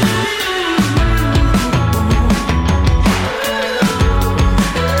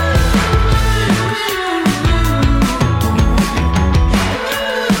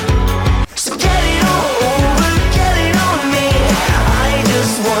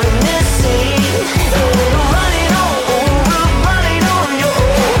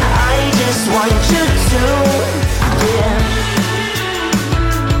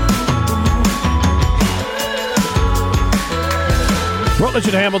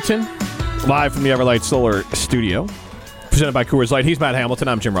 Rutledge and Hamilton, live from the Everlight Solar Studio, presented by Coors Light. He's Matt Hamilton.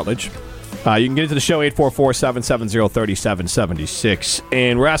 I'm Jim Rutledge. You can get into the show, 844-770-3776.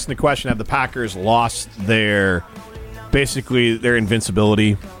 And we're asking the question, have the Packers lost their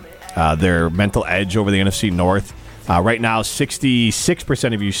invincibility, their mental edge over the NFC North? Right now,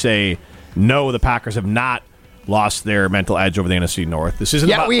 66% of you say, no, the Packers have not lost their mental edge over the NFC North. This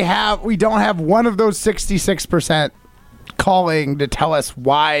isn't about... we don't have one of those 66% calling to tell us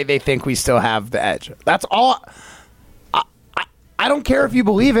why they think we still have the edge. That's all. I don't care if you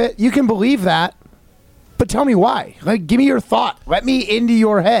believe it. You can believe that. But tell me why. Like, give me your thought. Let me into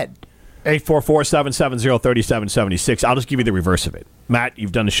your head. 844-770-3776. I'll just give you the reverse of it. Matt,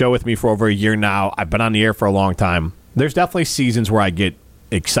 you've done the show with me for over a year now. I've been on the air for a long time. There's definitely seasons where I get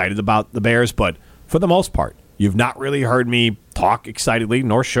excited about the Bears, but for the most part, you've not really heard me talk excitedly,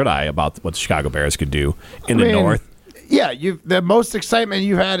 nor should I, about what the Chicago Bears could do in the North. Yeah, the most excitement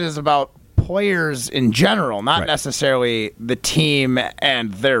you've had is about players in general, not right. necessarily the team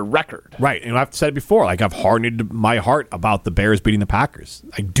and their record. Right, and I've said it before, like I've hardened my heart about the Bears beating the Packers.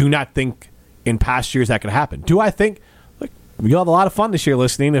 I do not think in past years that could happen. Do I think, like, you'll have a lot of fun this year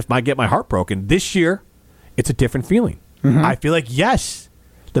listening if I get my heart broken. This year, it's a different feeling. Mm-hmm. I feel like, yes,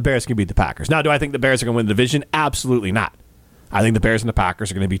 the Bears can beat the Packers. Now, do I think the Bears are going to win the division? Absolutely not. I think the Bears and the Packers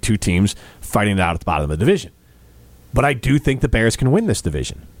are going to be two teams fighting it out at the bottom of the division. But I do think the Bears can win this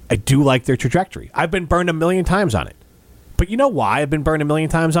division. I do like their trajectory. I've been burned a million times on it. But you know why I've been burned a million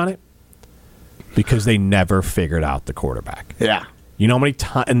times on it? Because they never figured out the quarterback. Yeah. You know how many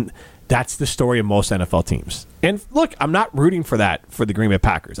times... And that's the story of most NFL teams. And look, I'm not rooting for that for the Green Bay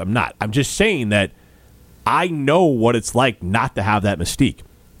Packers. I'm not. I'm just saying that I know what it's like not to have that mystique.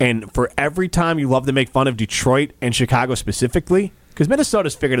 And for every time you love to make fun of Detroit and Chicago specifically, because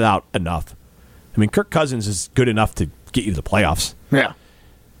Minnesota's figured it out enough. I mean, Kirk Cousins is good enough to get you to the playoffs. Yeah.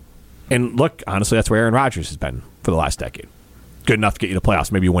 And look, honestly, that's where Aaron Rodgers has been for the last decade. Good enough to get you to the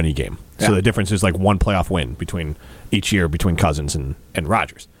playoffs, maybe a winning game. Yeah. So the difference is like one playoff win between each year between Cousins and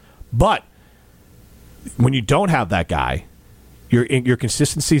Rodgers. But when you don't have that guy, your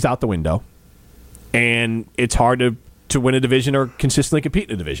consistency's out the window, and it's hard to win a division or consistently compete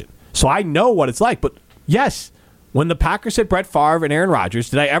in a division. So I know what it's like. But yes, when the Packers had Brett Favre and Aaron Rodgers,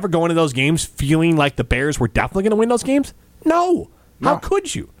 did I ever go into those games feeling like the Bears were definitely going to win those games? No. How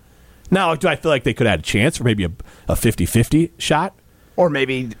could you? Now, do I feel like they could have had a chance for maybe a 50-50 shot? Or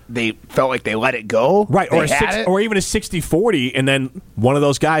maybe they felt like they let it go. Right, or even a 60-40, and then one of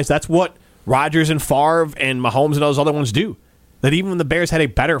those guys, that's what Rodgers and Favre and Mahomes and those other ones do. That even when the Bears had a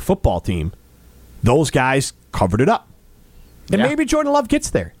better football team, those guys covered it up. And maybe Jordan Love gets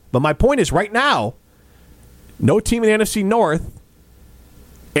there. But my point is, right now, no team in the NFC North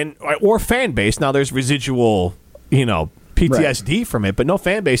or fan base, now there's residual, PTSD from it, but no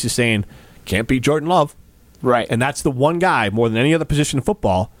fan base is saying, can't beat Jordan Love. Right. And that's the one guy, more than any other position in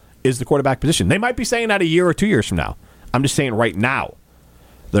football, is the quarterback position. They might be saying that a year or 2 years from now. I'm just saying right now,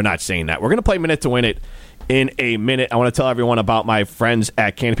 they're not saying that. We're going to play Minute to Win It in a minute. I want to tell everyone about my friends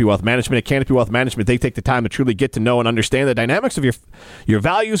at Canopy Wealth Management. At Canopy Wealth Management, they take the time to truly get to know and understand the dynamics of your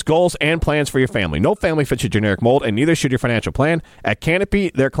values, goals, and plans for your family. No family fits a generic mold, and neither should your financial plan. At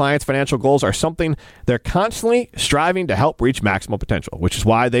Canopy, their clients' financial goals are something they're constantly striving to help reach maximal potential, which is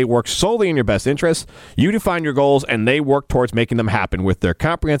why they work solely in your best interests. You define your goals, and they work towards making them happen with their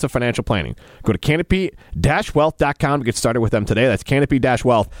comprehensive financial planning. Go to canopy-wealth.com to get started with them today. That's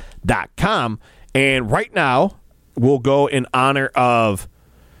canopy-wealth.com. And right now, we'll go in honor of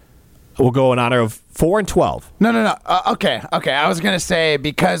 4 and 12. No. Okay. I was going to say,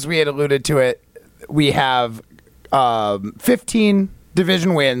 because we had alluded to it, we have 15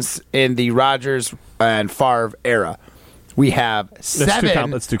 division wins in the Rodgers and Favre era. We have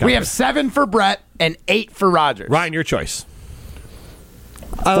 7. Let's do we have 7 for Brett and 8 for Rodgers. Ryan, your choice.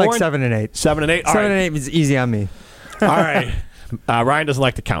 I like 7 and 8. 7 and 8. 7 and 8 is easy on me. All right. Ryan doesn't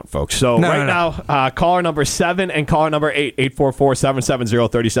like to count, folks. So now, caller number 7 and caller number 8,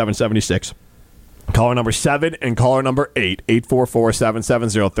 844-770-3776. Caller number 7 and caller number 8,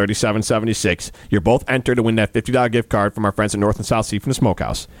 844-770-3776. You're both entered to win that $50 gift card from our friends at North and South Sea from the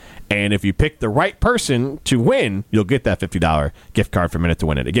Smokehouse. And if you pick the right person to win, you'll get that $50 gift card for Minute to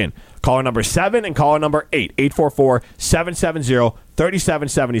Win It. Again, caller number 7 and caller number 8,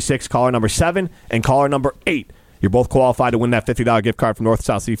 844-770-3776. Caller number 7 and caller number 8. You're both qualified to win that $50 gift card from North and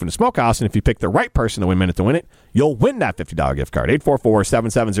South Sea from the Smokehouse. And if you pick the right person to win Minute to Win It, you'll win that $50 gift card.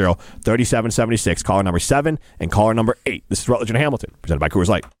 844-770-3776. Caller number 7 and caller number 8. This is Rutledge and Hamilton, presented by Coors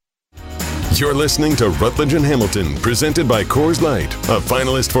Light. You're listening to Rutledge and Hamilton, presented by Coors Light, a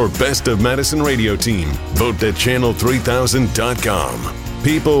finalist for Best of Madison Radio Team. Vote at channel3000.com.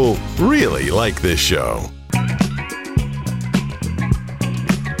 People really like this show.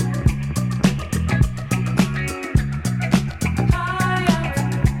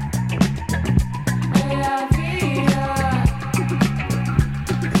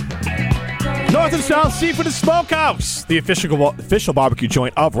 North and South Seafood and Smokehouse, the official barbecue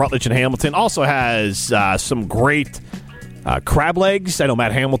joint of Rutledge and Hamilton, also has some great crab legs. I know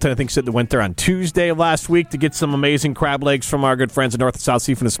Matt Hamilton, I think, said they went there on Tuesday of last week to get some amazing crab legs from our good friends at North and South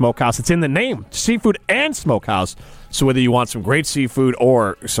Seafood and Smokehouse. It's in the name, Seafood and Smokehouse. So whether you want some great seafood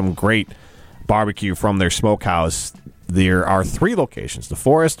or some great barbecue from their smokehouse, there are 3 locations,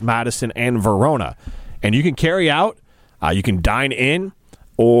 DeForest, Madison, and Verona. And you can carry out, you can dine in,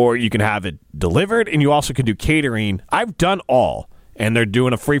 or you can have it delivered, and you also can do catering. I've done all, and they're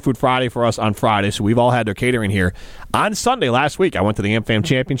doing a Free Food Friday for us on Friday, so we've all had their catering here. On Sunday last week, I went to the AmFam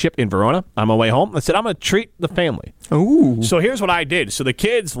Championship in Verona on my way home. I said, I'm going to treat the family. Ooh. So here's what I did. So the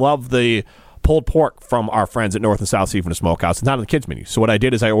kids love the pulled pork from our friends at North and South Seafood and Smokehouse. It's not on the kids' menu. So what I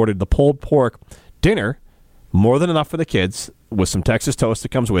did is I ordered the pulled pork dinner, more than enough for the kids, with some Texas toast that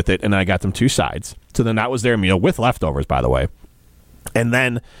comes with it, and I got them 2 sides. So then that was their meal, with leftovers, by the way. And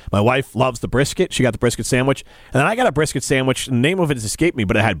then my wife loves the brisket. She got the brisket sandwich. And then I got a brisket sandwich. The name of it has escaped me,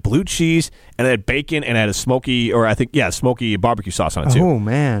 but it had blue cheese, and it had bacon, and it had a smoky barbecue sauce on it, too. Oh,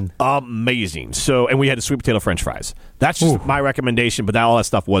 man. Amazing. So, and we had the sweet potato French fries. That's just my recommendation, but all that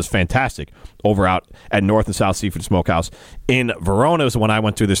stuff was fantastic over out at North and South Seafood Smokehouse. In Verona is when I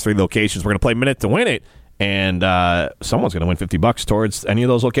went through. There's 3 locations. We're going to play Minute to Win It, and someone's going to win $50 towards any of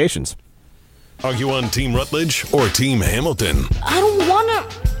those locations. Argue on Team Rutledge or Team Hamilton. I don't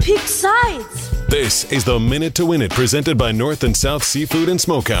want to pick sides. This is the Minute to Win It, presented by North and South Seafood and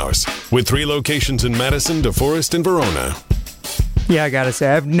Smokehouse, with 3 locations in Madison, DeForest, and Verona. Yeah, I gotta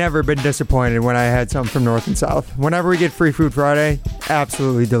say, I've never been disappointed when I had something from North and South. Whenever we get Free Food Friday,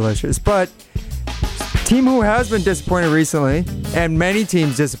 absolutely delicious. But team who has been disappointed recently, and many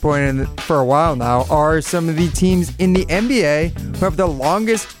teams disappointed for a while now, are some of the teams in the NBA who have the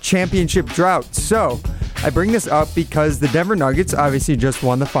longest championship drought. So I bring this up because the Denver Nuggets obviously just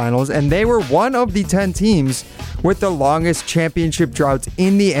won the finals, and they were one of the 10 teams with the longest championship droughts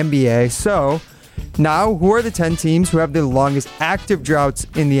in the NBA. So now, who are the 10 teams who have the longest active droughts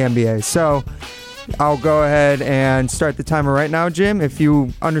in the NBA? So I'll go ahead and start the timer right now, Jim, if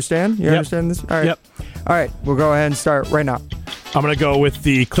you understand. You understand this? All right. Yep. All right, we'll go ahead and start right now. I'm going to go with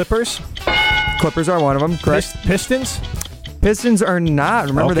the Clippers. Clippers are one of them, correct? Pistons? Pistons are not.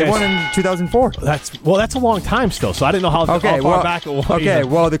 Remember, they won in 2004. That's a long time still, so I didn't know how far back it was. Okay,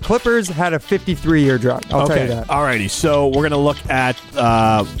 well, the Clippers had a 53-year drought. I'll tell you that. Alrighty, so we're going to look at,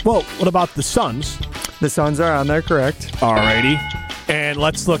 what about the Suns? The Suns are on there, correct. Alrighty, and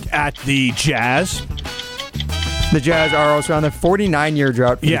let's look at the Jazz. The Jazz are also on the 49-year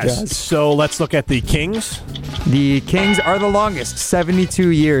drought for the Jazz. So let's look at the Kings. The Kings are the longest,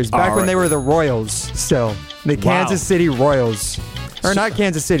 72 years. Back when they were the Royals still. The Kansas City Royals. Or not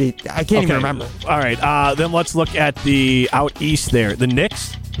Kansas City. I can't even remember. All right. Then let's look at the out east there. The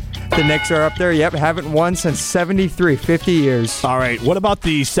Knicks. The Knicks are up there. Yep. Haven't won since 73. 50 years. All right. What about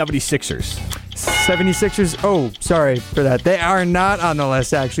the 76ers? 76ers. Oh, sorry for that. They are not on the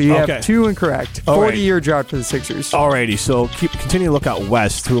list, actually. You have 2 incorrect. 40-year drought for the Sixers. Alrighty, so continue to look out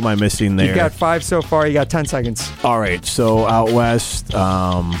west. Who am I missing there? You've got 5 so far. You got 10 seconds. All right, so out west,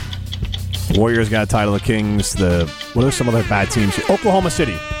 Warriors got a title. The Kings. What are some other bad teams? Oklahoma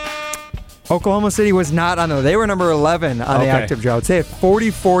City. Oklahoma City was not on there. They were number 11 on the active drought. They have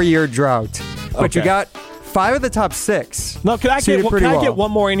 44-year drought. But you got 5 of the top 6. No, can I get one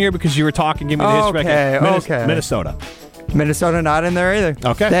more in here because you were talking? Give me the history. Okay. Minnesota. Minnesota not in there either.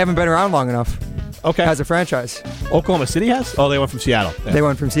 Okay. They haven't been around long enough. Okay. As a franchise. Oklahoma City has? Oh, they went from Seattle. Yeah. They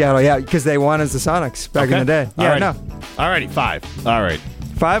went from Seattle, yeah, because they won as the Sonics back in the day. Yeah, no. Alrighty, 5. All right.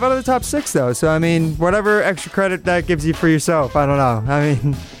 5 out of the top 6, though. So, I mean, whatever extra credit that gives you for yourself, I don't know. I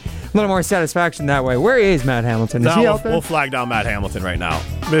mean, a little more satisfaction that way. Where is Matt Hamilton? Is he out there? We'll flag down Matt Hamilton right now.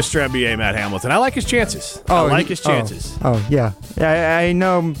 Mr. NBA Matt Hamilton. I like his chances. Oh, yeah. I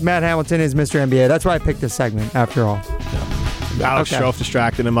know Matt Hamilton is Mr. NBA. That's why I picked this segment, after all. Yeah. Alex Strouf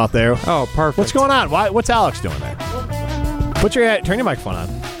distracting him out there. Oh, perfect. What's going on? What's Alex doing there? Turn your microphone on.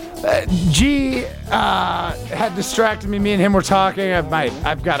 G had distracted me. Me and him were talking.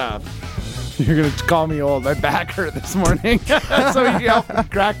 I've got a... You're going to call me old. My back hurt this morning. So he helped me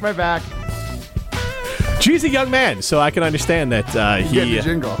crack my back. G's a young man, so I can understand that he... Get the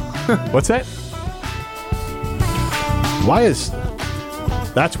jingle. What's that? Why is...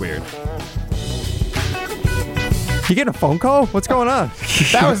 That's weird. You getting a phone call? What's going on?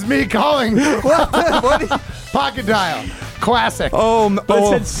 That was me calling. What? Pocket dial. Classic. But it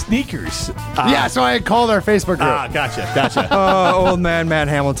said sneakers. Yeah, so I called our Facebook group. Gotcha. Old man Matt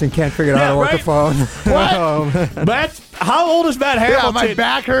Hamilton can't figure out how to work a phone. What? How old is Matt Hamilton? Yeah, my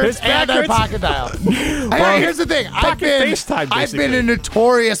back hurts His back and I hurts? pocket dial. Hey, here's the thing. I've FaceTime, been a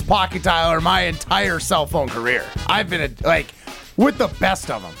notorious pocket dialer my entire cell phone career. I've been with the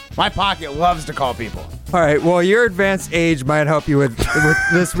best of them. My pocket loves to call people. All right, well, your advanced age might help you with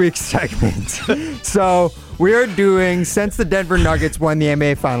this week's segment. So we are doing, since the Denver Nuggets won the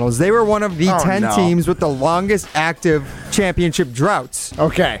NBA Finals, they were one of the 10 teams with the longest active championship droughts.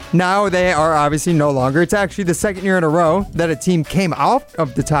 Okay. Now they are obviously no longer. It's actually the second year in a row that a team came out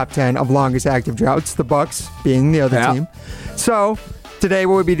of the top 10 of longest active droughts, the Bucks being the other team. So today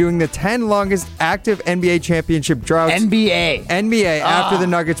we'll be doing the 10 longest active NBA championship droughts. NBA after the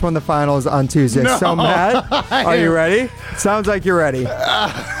Nuggets won the finals on Tuesday. No. So, Matt, are you ready? Sounds like you're ready.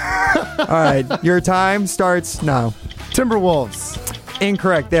 All right, your time starts now. Timberwolves.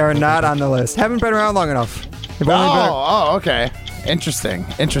 Incorrect. They are not on the list. Haven't been around long enough. Okay. Interesting.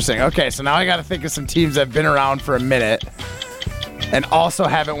 Okay, so now I got to think of some teams that have been around for a minute and also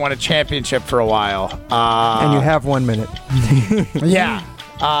haven't won a championship for a while. And you have 1 minute. Yeah.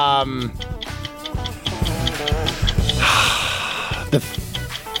 The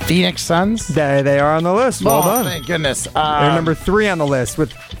Phoenix Suns? They are on the list. Well done. Thank goodness. They're number 3 on the list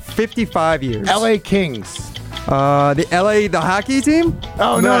with 55 years. LA Kings. The hockey team?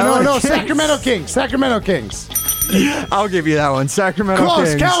 Oh, no. Sacramento Kings. I'll give you that one. Sacramento Close.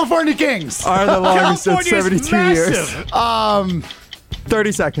 Kings. California Kings. Are the longest at 72 years.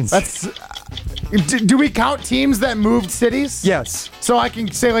 30 seconds. Do we count teams that moved cities? Yes. So I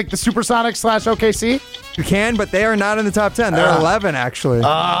can say like the Supersonics / OKC? You can, but they are not in the top 10. They're 11, actually.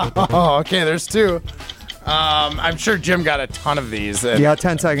 Okay, there's 2. I'm sure Jim got a ton of these. You got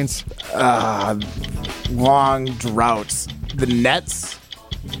 10 seconds. Long droughts. The Nets?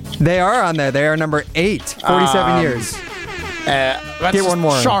 They are on there. They are number 8, 47 years. Get one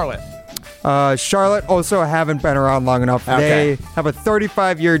more. Charlotte. Charlotte also haven't been around long enough. Okay. They have a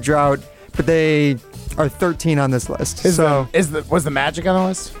 35-year drought, but they are 13 on this list. Was the Magic on the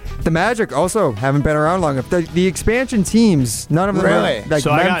list? The Magic also haven't been around long enough. The expansion teams, none of them Really? are like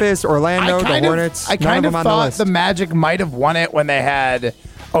Memphis, Orlando, the Hornets. I kind of thought the Magic might have won it when they had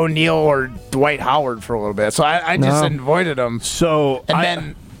O'Neal or Dwight Howard for a little bit. So I just avoided them. So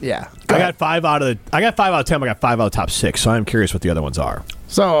I got 5 out of 10. I got 5 out of the top 6. So I'm curious what the other ones are.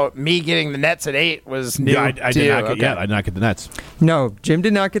 So me getting the Nets at 8 was new. I did not get the Nets. No, Jim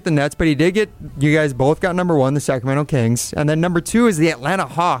did not get the Nets, but he did get. You guys both got number 1, the Sacramento Kings, and then number 2 is the Atlanta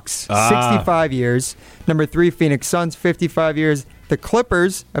Hawks, 65 years. Number 3, Phoenix Suns, 55 years. The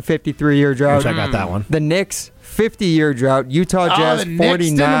Clippers, a 53-year drought. I got that one. The Knicks, 50-year drought. Utah Jazz, the 49. Knicks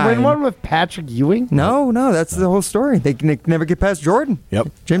didn't win one with Patrick Ewing? No, that's the whole story. They never get past Jordan. Yep.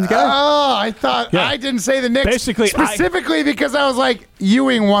 Jim's guy. Oh, I thought I didn't say the Knicks specifically because I was like,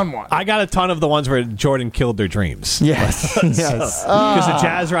 Ewing won one. I got a ton of the ones where Jordan killed their dreams. Yes. Yes. Because the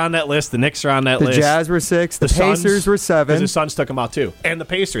Jazz are on that list, the Knicks are on that list. The Jazz were 6, the Pacers were 7. Because the Suns took them out too. And the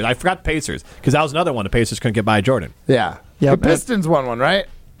Pacers. I forgot the Pacers because that was another one the Pacers couldn't get by Jordan. Yeah. Yep. The Pistons won one, right?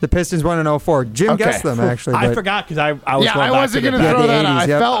 The Pistons won in 04. Jim guessed them, actually. I forgot because I was going back I wasn't to going to throw that out.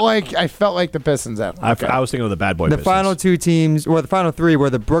 80s, I felt like the Pistons had one. I was thinking of the bad boy The Pistons. final 2 teams, the final 3 were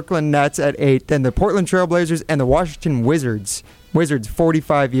the Brooklyn Nets at 8, then the Portland Trailblazers and the Washington Wizards. Wizards,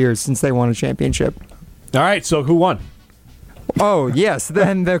 45 years since they won a championship. All right, so who won? Oh, yes.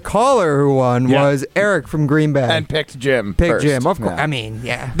 Then the caller who won was Eric from Green Bay. And picked Jim. Picked Jim, of course. Yeah. I mean,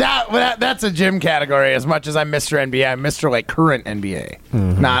 yeah. That's a Jim category. As much as I'm Mr. NBA, I'm Mr. like current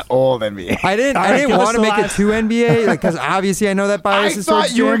NBA, not old NBA. I didn't want to make it too NBA because obviously I know that bias is towards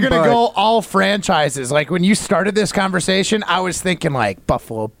thought you were Jim, going to go all franchises. Like when you started this conversation, I was thinking like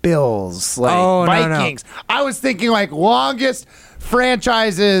Buffalo Bills, like Vikings. No. I was thinking like longest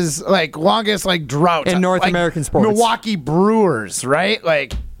franchises, like longest like droughts in North American sports. Milwaukee Brewers, right?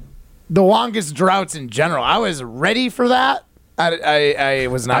 Like the longest droughts in general. I was ready for that. I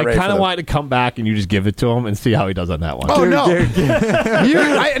was not ready. I kind of wanted to come back and you just give it to him and see how he does on that one. Oh, no.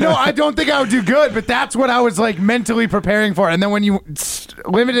 I don't think I would do good, but that's what I was like mentally preparing for. And then when you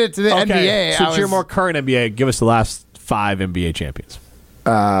limited it to the NBA. Since you're more current NBA, give us the last 5 NBA champions.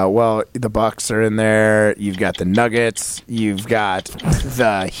 Well, the Bucks are in there. You've got the Nuggets. You've got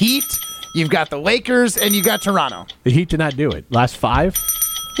the Heat. You've got the Lakers, and you got Toronto. The Heat did not do it. Last 5?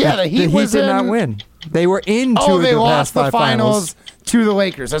 Yeah, the Heat did not win. They were into they the lost past 5 the finals to the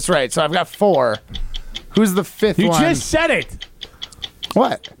Lakers. That's right. So I've got 4. Who's the 5th one? You just said it.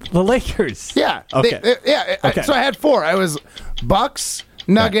 What? The Lakers. Yeah. Okay. So I had 4. I was Bucks,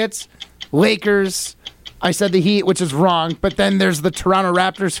 Nuggets, Lakers, I said the Heat, which is wrong. But then there's the Toronto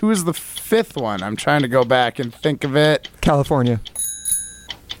Raptors. Who is the fifth one? I'm trying to go back and think of it. California.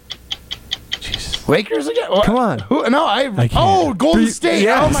 Jesus. Lakers again? Come on. Who? No, can't. Golden State.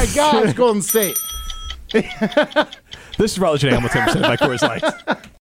 Yes. Oh, my gosh, Golden State. This is Rutledge and Hamilton presented by Coors Light.